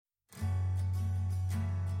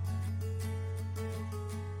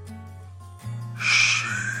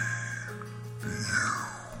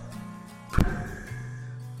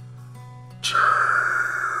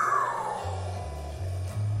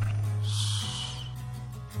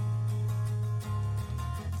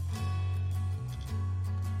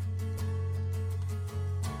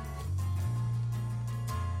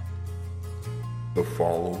The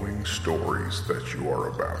following stories that you are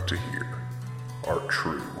about to hear are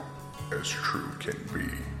true as true can be.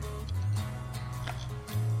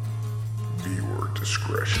 Viewer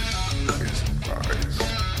discretion is advised.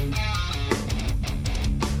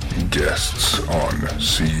 Guests on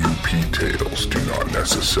C.U.P. Tales do not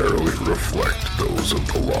necessarily reflect those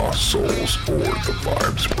of the Lost Souls or the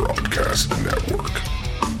Vibes Broadcast Network.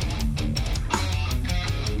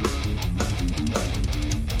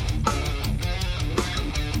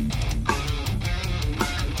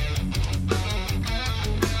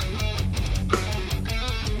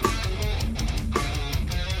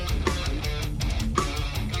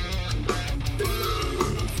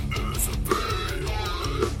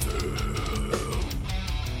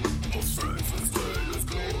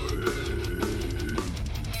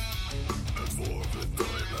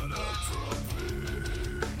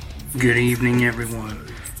 Good evening, everyone,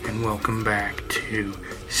 and welcome back to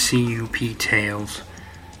C.U.P. Tales.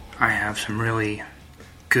 I have some really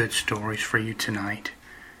good stories for you tonight,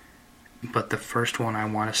 but the first one I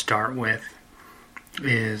want to start with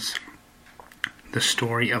is the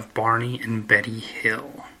story of Barney and Betty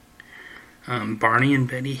Hill. Barney and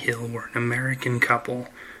Betty Hill were an American couple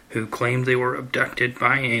who claimed they were abducted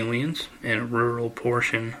by aliens in a rural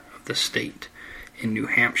portion of the state in New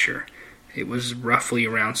Hampshire. It was roughly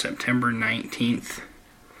around September 19th,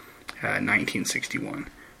 1961.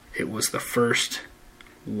 It was the first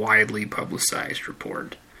widely publicized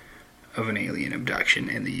report of an alien abduction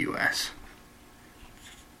in the U.S.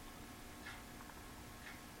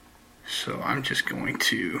 So I'm just going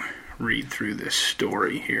to read through this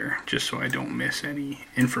story here, just so I don't miss any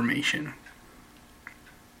information.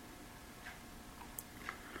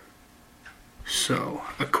 So,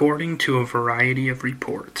 according to a variety of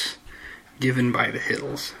reports given by the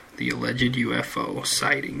Hills, the alleged UFO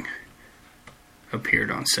sighting appeared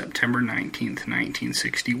on September 19th,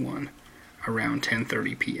 1961, around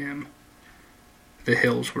 10:30 p.m. The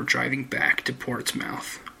Hills were driving back to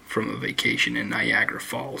Portsmouth from a vacation in Niagara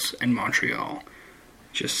Falls and Montreal,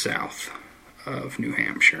 just south of New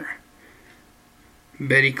Hampshire.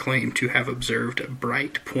 Betty claimed to have observed a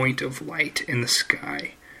bright point of light in the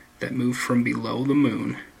sky that moved from below the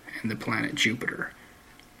moon and the planet Jupiter.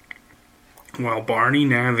 While Barney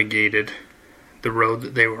navigated the road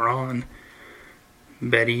that they were on,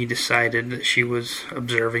 Betty decided that she was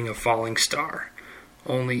observing a falling star,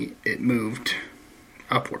 only it moved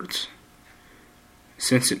upwards.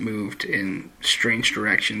 Since it moved in strange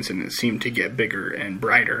directions and it seemed to get bigger and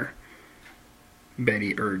brighter,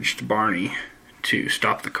 Betty urged Barney to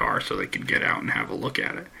stop the car so they could get out and have a look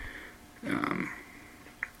at it.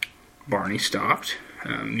 Barney stopped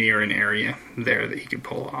near an area there that he could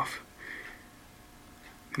pull off.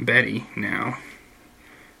 Betty now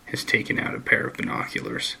has taken out a pair of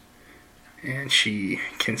binoculars, and she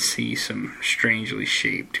can see some strangely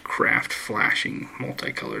shaped craft flashing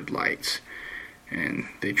multicolored lights, and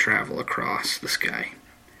they travel across the sky.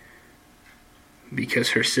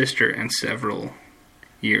 Because her sister and several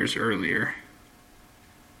years earlier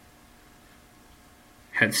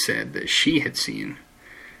had said that she had seen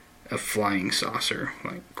a flying saucer,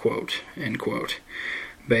 like quote, end quote,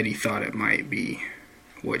 Betty thought it might be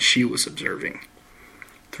what she was observing.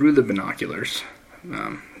 Through the binoculars,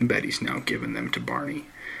 Betty's now given them to Barney.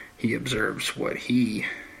 He observes what he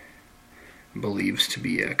believes to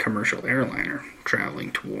be a commercial airliner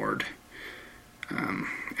traveling toward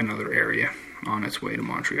another area on its way to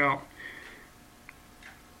Montreal.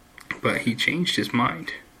 But he changed his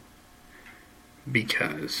mind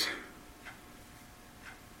because,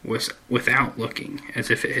 without looking,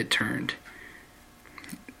 as if it had turned,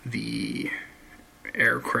 the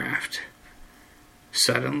aircraft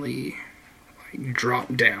suddenly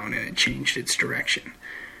dropped down and it changed its direction.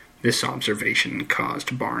 This observation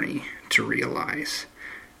caused Barney to realize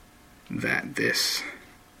that this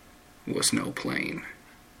was no plane.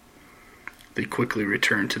 They quickly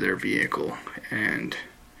returned to their vehicle and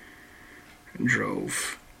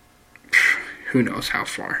drove who knows how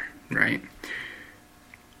far, right?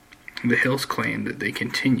 The Hills claimed that they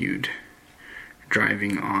continued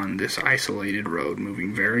driving on this isolated road,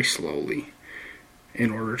 moving very slowly,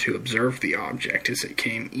 in order to observe the object as it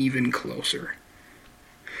came even closer.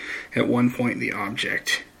 At one point, the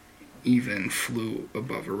object even flew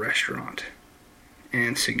above a restaurant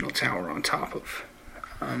and signal tower on top of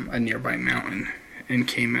a nearby mountain and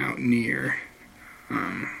came out near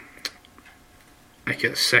like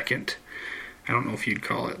a second, I don't know if you'd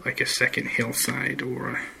call it like a second hillside or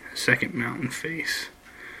a second mountain face.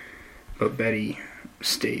 But Betty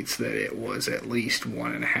states that it was at least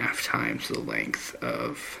 1.5 times the length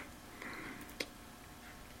of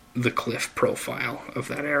the cliff profile of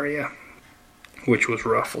that area, which was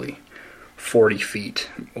roughly 40 feet,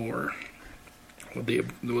 or would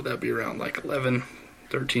that be around like 11,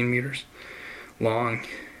 13 meters long,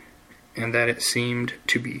 and that it seemed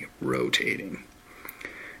to be rotating.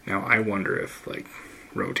 Now, I wonder if, like,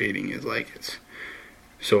 rotating is like it's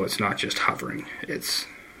not just hovering, it's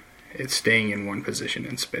staying in one position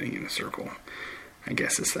and spinning in a circle. I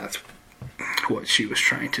guess that's what she was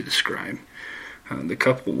trying to describe. The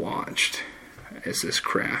couple watched as this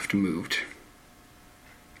craft moved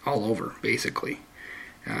all over, basically.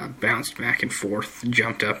 Bounced back and forth,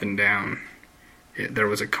 jumped up and down. It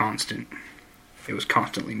was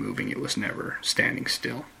constantly moving. It was never standing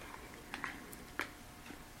still.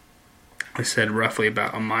 I said roughly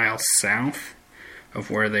about a mile south of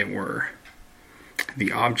where they were,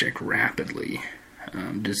 the object rapidly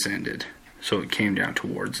descended. So it came down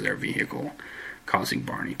towards their vehicle, causing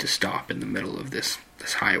Barney to stop in the middle of this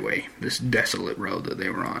highway, this desolate road that they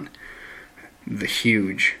were on. The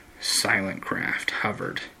huge, silent craft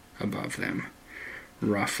hovered above them,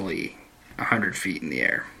 roughly 100 feet in the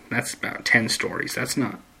air. That's about 10 stories. That's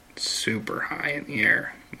not super high in the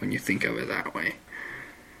air when you think of it that way.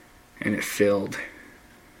 And it filled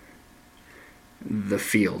the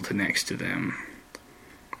field next to them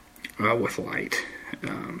with light.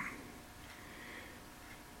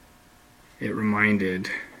 It reminded,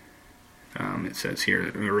 it says here,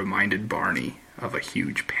 it reminded Barney of a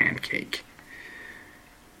huge pancake.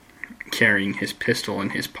 Carrying his pistol in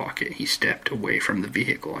his pocket, he stepped away from the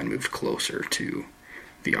vehicle and moved closer to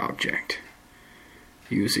the object.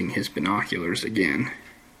 Using his binoculars again,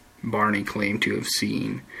 Barney claimed to have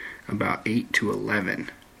seen about 8 to 11,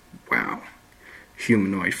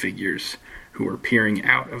 humanoid figures who were peering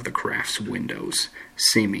out of the craft's windows,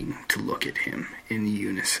 seeming to look at him in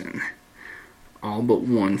unison. All but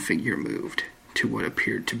one figure moved to what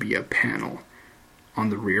appeared to be a panel on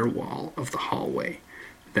the rear wall of the hallway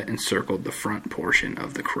that encircled the front portion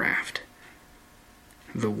of the craft.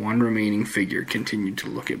 The one remaining figure continued to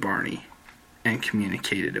look at Barney and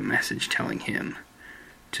communicated a message telling him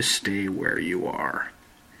to stay where you are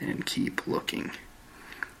and keep looking.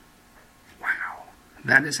 Wow,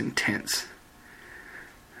 that is intense.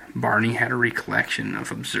 Barney had a recollection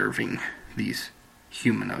of observing these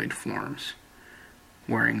humanoid forms,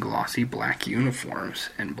 wearing glossy black uniforms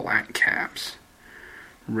and black caps,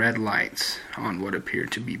 red lights on what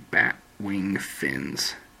appeared to be bat wing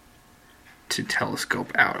fins to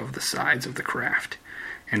telescope out of the sides of the craft,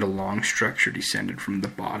 and a long structure descended from the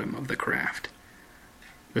bottom of the craft.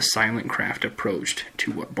 The silent craft approached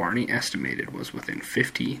to what Barney estimated was within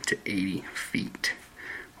 50 to 80 feet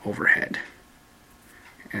overhead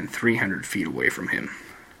and 300 feet away from him,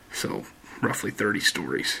 so roughly 30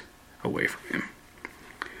 stories away from him.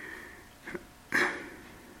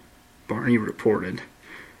 Barney reported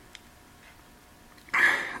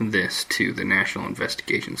this to the National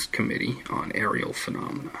Investigations Committee on Aerial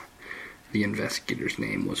Phenomena. The investigator's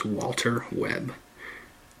name was Walter Webb.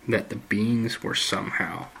 That the beings were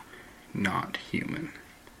somehow not human.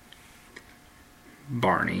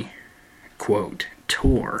 Barney, quote,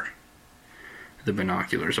 tore the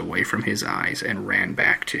binoculars away from his eyes and ran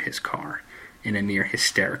back to his car. In a near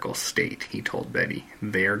hysterical state, he told Betty,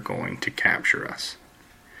 "They're going to capture us."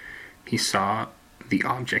 He saw the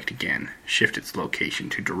object again, shift its location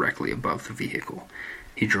to directly above the vehicle.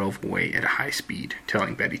 He drove away at a high speed,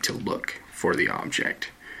 telling Betty to look for the object.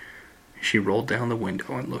 She rolled down the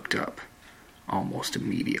window and looked up. Almost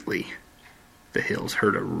immediately, the Hills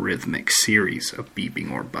heard a rhythmic series of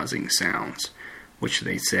beeping or buzzing sounds, which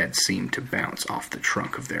they said seemed to bounce off the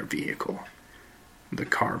trunk of their vehicle. The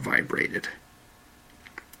car vibrated,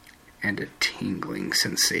 and a tingling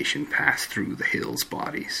sensation passed through the Hills'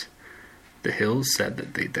 bodies. The Hills said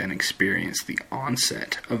that they then experienced the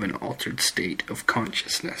onset of an altered state of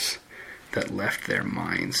consciousness that left their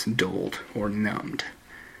minds dulled or numbed.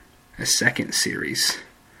 A second series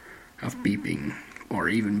of beeping or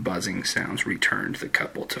even buzzing sounds returned the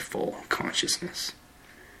couple to full consciousness.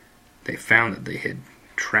 They found that they had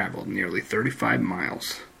traveled nearly 35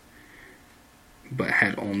 miles, but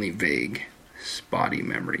had only vague, spotty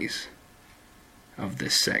memories of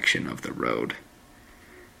this section of the road.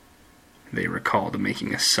 They recalled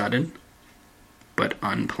making a sudden but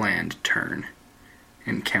unplanned turn,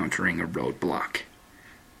 encountering a roadblock,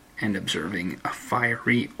 and observing a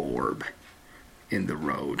fiery orb in the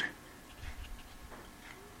road.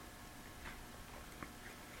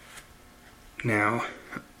 Now,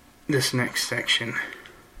 this next section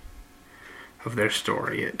of their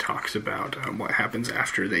story, it talks about what happens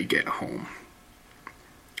after they get home.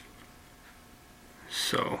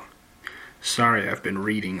 So, Sorry I've been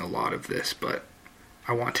reading a lot of this, but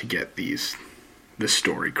I want to get this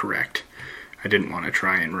story correct. I didn't want to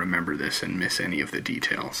try and remember this and miss any of the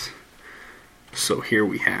details. So here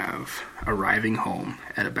we have, arriving home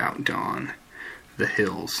at about dawn, the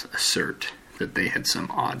Hills assert that they had some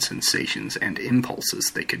odd sensations and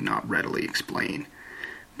impulses they could not readily explain.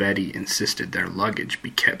 Betty insisted their luggage be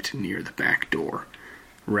kept near the back door,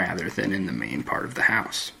 rather than in the main part of the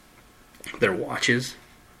house. Their watches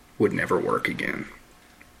would never work again.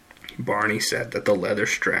 Barney said that the leather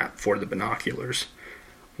strap for the binoculars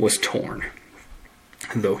was torn,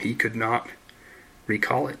 though he could not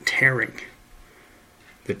recall it tearing.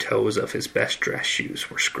 The toes of his best dress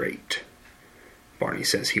shoes were scraped. Barney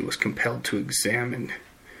says he was compelled to examine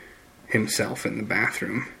himself in the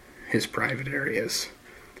bathroom, his private areas,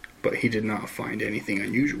 but he did not find anything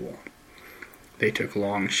unusual. They took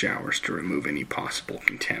long showers to remove any possible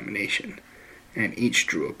contamination, and each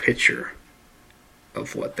drew a picture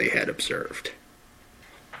of what they had observed.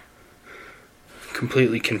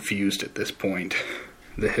 Completely confused at this point,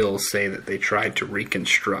 the Hills say that they tried to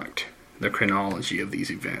reconstruct the chronology of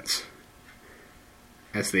these events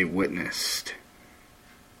as they witnessed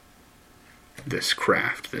this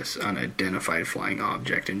craft, this unidentified flying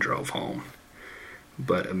object, and drove home.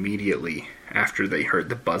 But immediately after they heard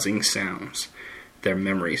the buzzing sounds, their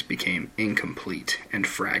memories became incomplete and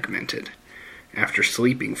fragmented. After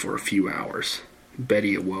sleeping for a few hours,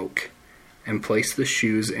 Betty awoke and placed the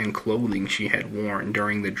shoes and clothing she had worn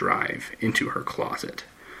during the drive into her closet.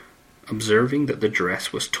 Observing that the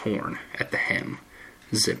dress was torn at the hem,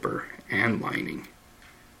 zipper, and lining.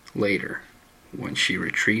 Later, when she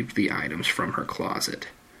retrieved the items from her closet,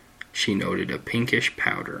 she noted a pinkish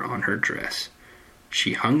powder on her dress.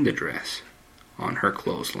 She hung the dress on her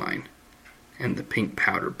clothesline, and the pink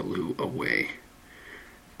powder blew away.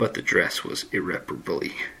 But the dress was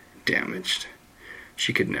irreparably damaged.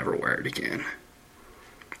 She could never wear it again.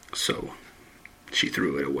 So, she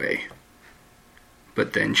threw it away.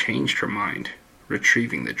 But then changed her mind,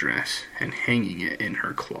 retrieving the dress and hanging it in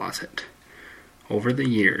her closet. Over the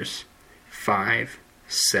years, 5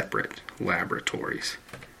 separate laboratories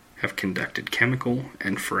have conducted chemical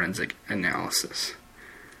and forensic analysis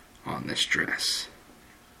on this dress.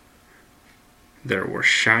 There were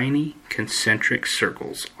shiny concentric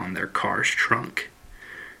circles on their car's trunk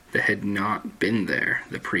that had not been there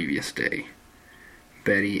the previous day.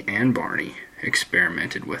 Betty and Barney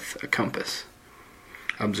experimented with a compass,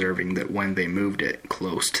 observing that when they moved it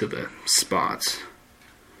close to the spots,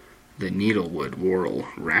 the needle would whirl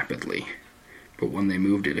rapidly, but when they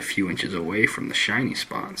moved it a few inches away from the shiny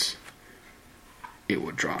spots, it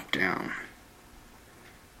would drop down.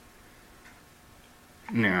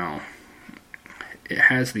 Now, it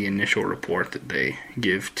has the initial report that they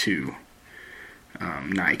give to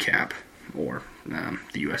C.U.P, or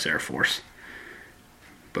the U.S. Air Force,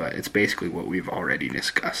 but it's basically what we've already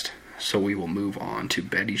discussed. So we will move on to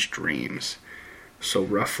Betty's dreams. So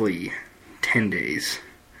roughly 10 days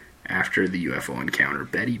after the UFO encounter,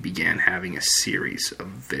 Betty began having a series of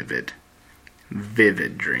vivid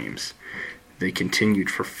dreams. They continued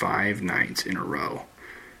for 5 nights in a row,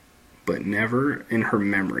 but never in her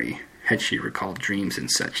memory had she recalled dreams in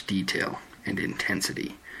such detail and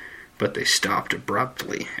intensity. But they stopped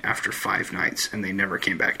abruptly after 5 nights, and they never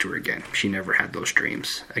came back to her again. She never had those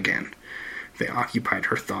dreams again. They occupied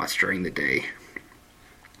her thoughts during the day.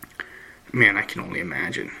 Man, I can only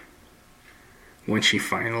imagine. When she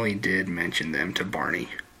finally did mention them to Barney,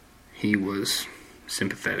 he was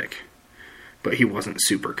sympathetic, but he wasn't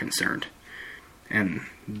super concerned. And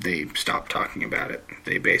they stopped talking about it.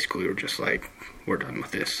 They basically were just like, we're done with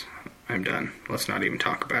this. I'm done. Let's not even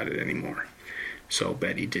talk about it anymore. So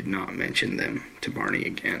Betty did not mention them to Barney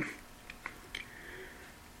again.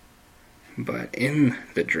 But in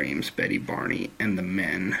the dreams, Betty, Barney, and the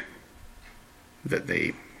men that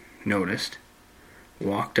they noticed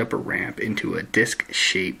walked up a ramp into a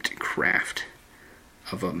disc-shaped craft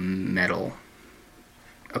of a metal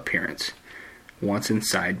appearance. Once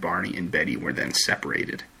inside, Barney and Betty were then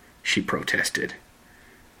separated. She protested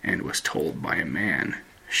and was told by a man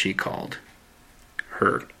she called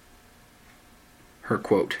her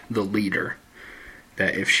quote, the leader,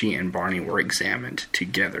 that if she and Barney were examined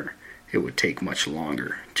together, it would take much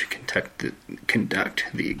longer to conduct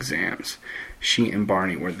the exams. She and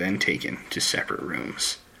Barney were then taken to separate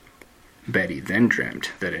rooms. Betty then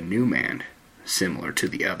dreamt that a new man, similar to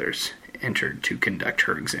the others, entered to conduct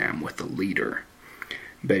her exam with the leader.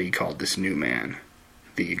 Betty called this new man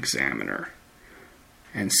the examiner,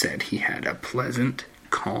 and said he had a pleasant,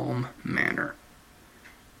 calm manner,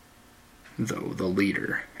 though the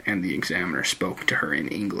leader and the examiner spoke to her in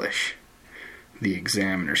English. The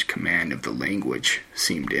examiner's command of the language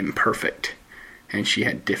seemed imperfect, and she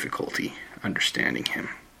had difficulty understanding him.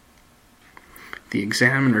 The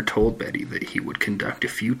examiner told Betty that he would conduct a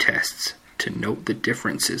few tests to note the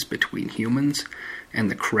differences between humans and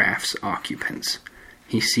the craft's occupants.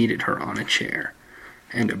 He seated her on a chair,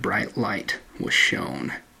 and a bright light was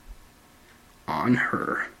shone on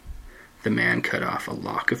her. The man cut off a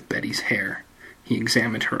lock of Betty's hair. He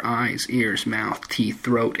examined her eyes, ears, mouth, teeth,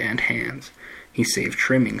 throat, and hands. He saved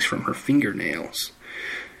trimmings from her fingernails.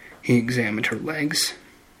 He examined her legs,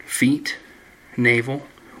 feet, navel,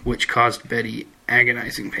 which caused Betty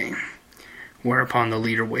agonizing pain. Whereupon the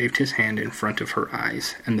leader waved his hand in front of her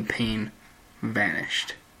eyes, and the pain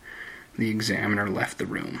vanished. The examiner left the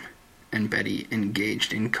room, and Betty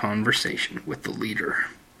engaged in conversation with the leader.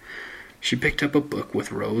 She picked up a book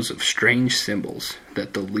with rows of strange symbols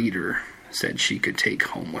that the leader said she could take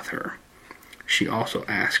home with her. She also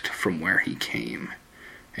asked from where he came,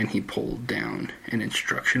 and he pulled down an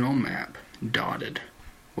instructional map dotted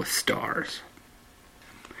with stars.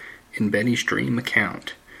 In Betty's dream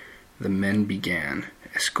account, the men began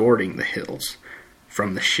escorting the Hills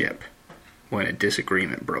from the ship when a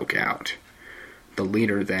disagreement broke out. The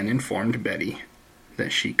leader then informed Betty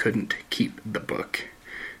that she couldn't keep the book,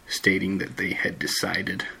 stating that they had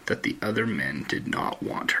decided that the other men did not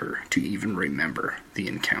want her to even remember the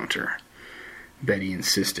encounter. Betty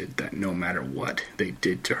insisted that no matter what they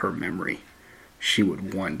did to her memory, she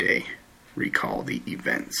would one day recall the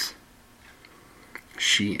events.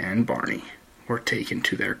 She and Barney were taken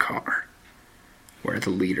to their car, where the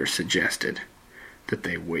leader suggested that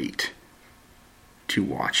they wait to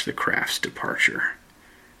watch the craft's departure.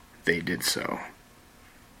 They did so,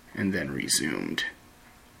 and then resumed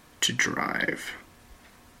to drive.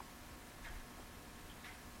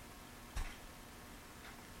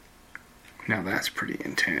 Now that's pretty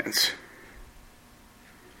intense.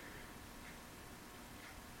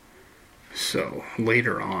 So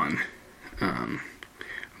later on,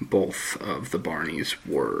 both of the Barneys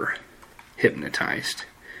were hypnotized,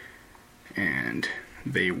 and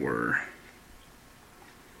they were,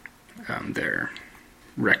 their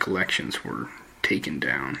recollections were taken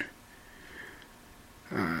down.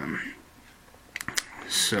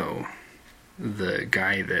 So the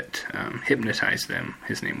guy that hypnotized them,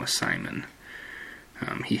 his name was Simon.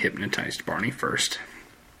 He hypnotized Barney first.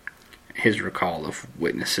 His recall of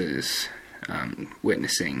witnessing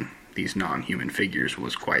these non-human figures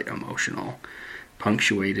was quite emotional,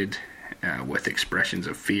 punctuated with expressions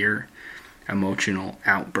of fear, emotional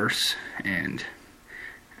outbursts, and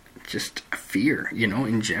just fear,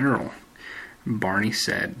 in general. Barney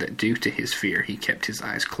said that due to his fear, he kept his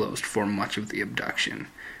eyes closed for much of the abduction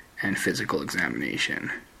and physical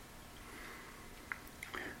examination.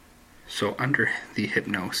 So under the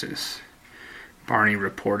hypnosis, Barney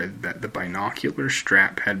reported that the binocular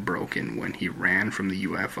strap had broken when he ran from the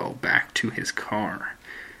UFO back to his car.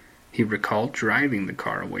 He recalled driving the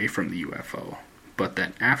car away from the UFO, but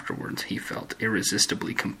that afterwards he felt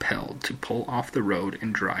irresistibly compelled to pull off the road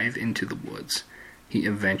and drive into the woods. He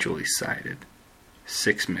eventually sighted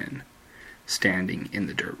 6 men standing in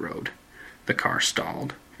the dirt road. The car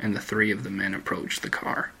stalled, and the 3 of the men approached the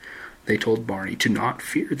car. They told Barney to not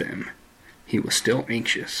fear them. He was still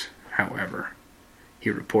anxious, however. He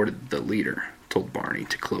reported the leader told Barney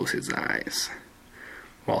to close his eyes.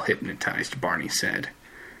 While hypnotized, Barney said,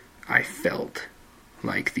 "I felt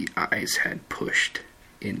like the eyes had pushed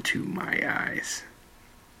into my eyes."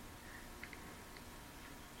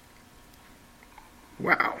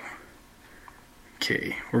 Wow.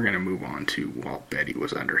 Okay, we're going to move on to while Betty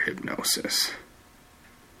was under hypnosis.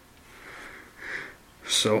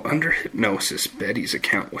 So, under hypnosis, Betty's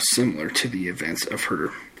account was similar to the events of her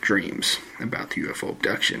dreams about the UFO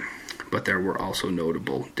abduction, but there were also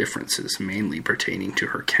notable differences, mainly pertaining to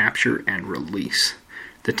her capture and release.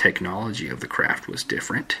 The technology of the craft was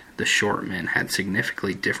different. The short men had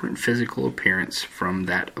significantly different physical appearance from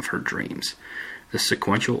that of her dreams. The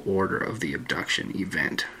sequential order of the abduction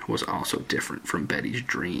event was also different from Betty's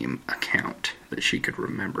dream account that she could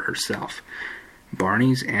remember herself.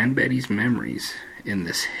 Barney's and Betty's memories in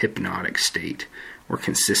this hypnotic state were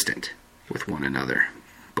consistent with one another,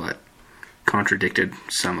 but contradicted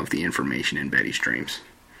some of the information in Betty's dreams.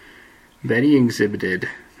 Betty exhibited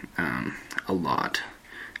a lot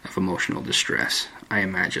of emotional distress. I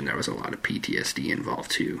imagine there was a lot of PTSD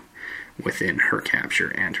involved too, within her capture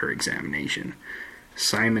and her examination.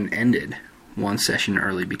 Simon ended one session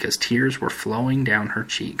early because tears were flowing down her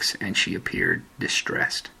cheeks and she appeared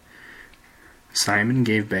distressed. Simon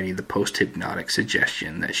gave Betty the post-hypnotic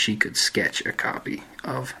suggestion that she could sketch a copy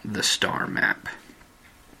of the star map.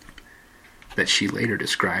 that she later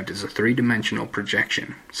described as a three-dimensional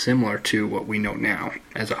projection, similar to what we know now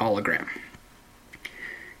as a hologram.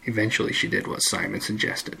 Eventually she did what Simon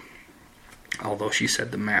suggested. Although she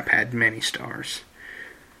said the map had many stars,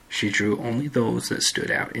 she drew only those that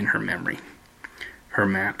stood out in her memory. Her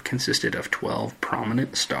map consisted of 12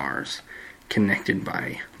 prominent stars connected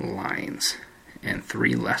by lines, and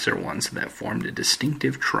 3 lesser ones that formed a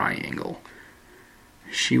distinctive triangle.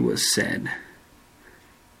 She was said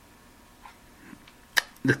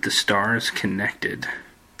that the stars connected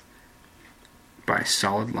by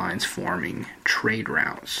solid lines forming trade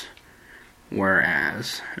routes,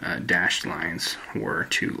 whereas dashed lines were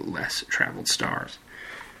to less traveled stars.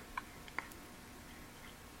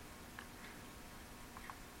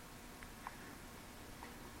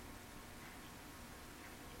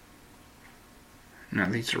 Now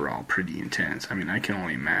these are all pretty intense. I mean, I can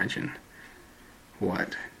only imagine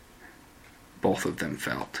what both of them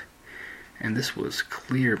felt. And this was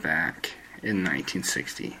clear back in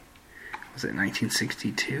 1960. Was it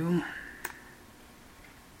 1962?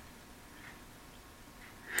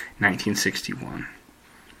 1961.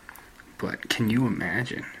 But can you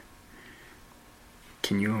imagine?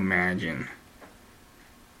 Can you imagine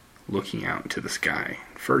looking out into the sky,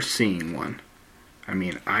 first seeing one? I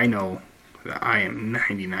mean, I know that I am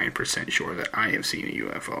 99% sure that I have seen a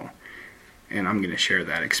UFO. And I'm going to share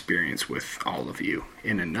that experience with all of you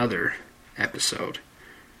in another episode.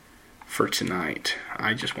 For tonight,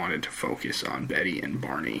 I just wanted to focus on Betty and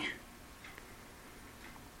Barney.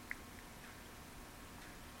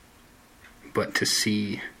 But to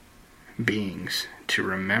see beings, to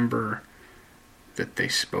remember that they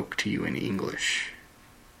spoke to you in English,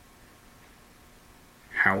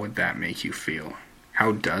 how would that make you feel?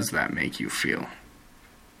 How does that make you feel?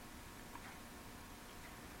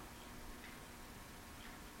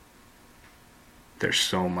 There's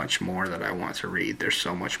so much more that I want to read. There's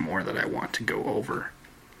so much more that I want to go over.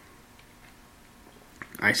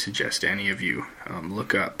 I suggest any of you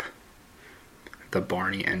look up the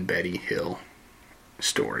Barney and Betty Hill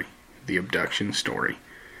story, the abduction story,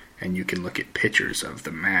 and you can look at pictures of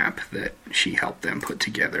the map that she helped them put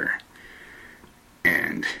together.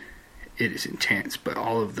 And it is intense, but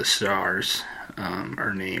all of the stars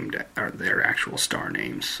are their actual star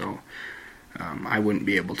names, so I wouldn't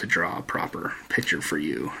be able to draw a proper picture for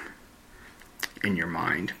you in your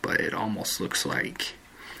mind, but it almost looks like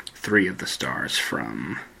 3 of the stars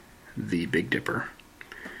from the Big Dipper.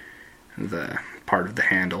 The part of the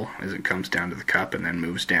handle as it comes down to the cup and then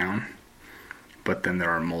moves down, but then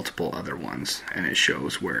there are multiple other ones, and it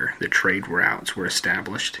shows where the trade routes were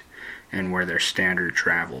established and where their standard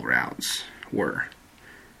travel routes were.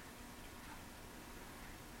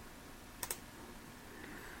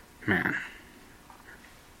 Man,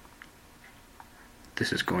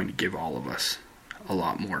 this is going to give all of us a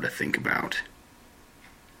lot more to think about.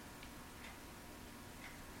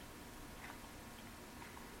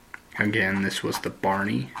 Again, this was the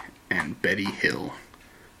Barney and Betty Hill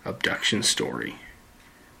abduction story.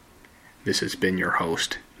 This has been your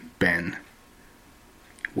host, Ben,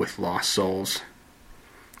 with Lost Souls,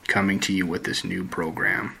 coming to you with this new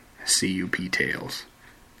program, C.U.P. Tales,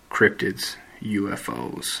 cryptids,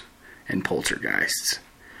 UFOs, and poltergeists.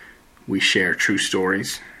 We share true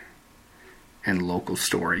stories and local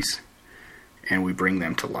stories, and we bring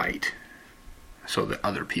them to light so that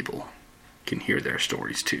other people can hear their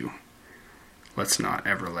stories too. Let's not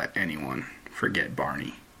ever let anyone forget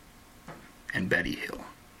Barney and Betty Hill.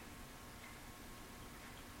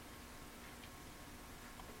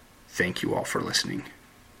 Thank you all for listening,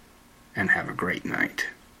 and have a great night.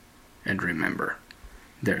 And remember,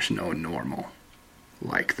 there's no normal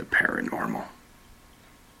like the paranormal.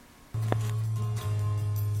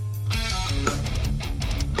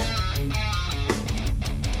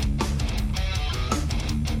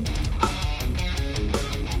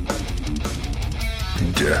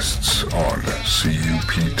 Guests on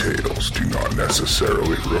C.U.P. Tales do not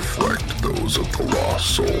necessarily reflect those of the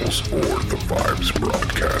Lost Souls or the Vibes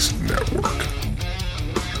Broadcast Network.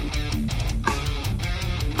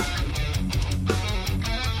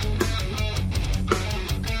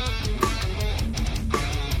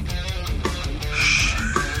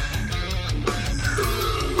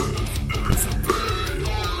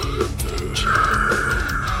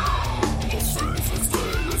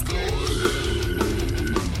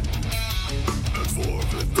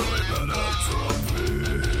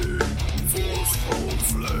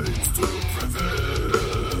 Flames to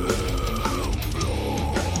prevail.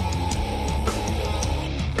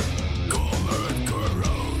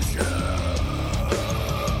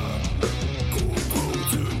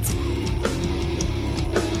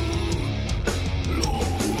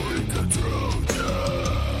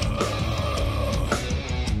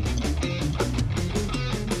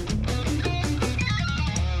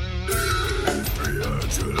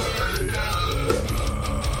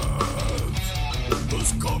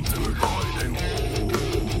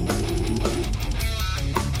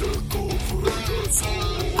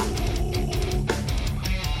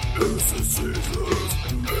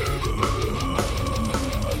 narcissism ever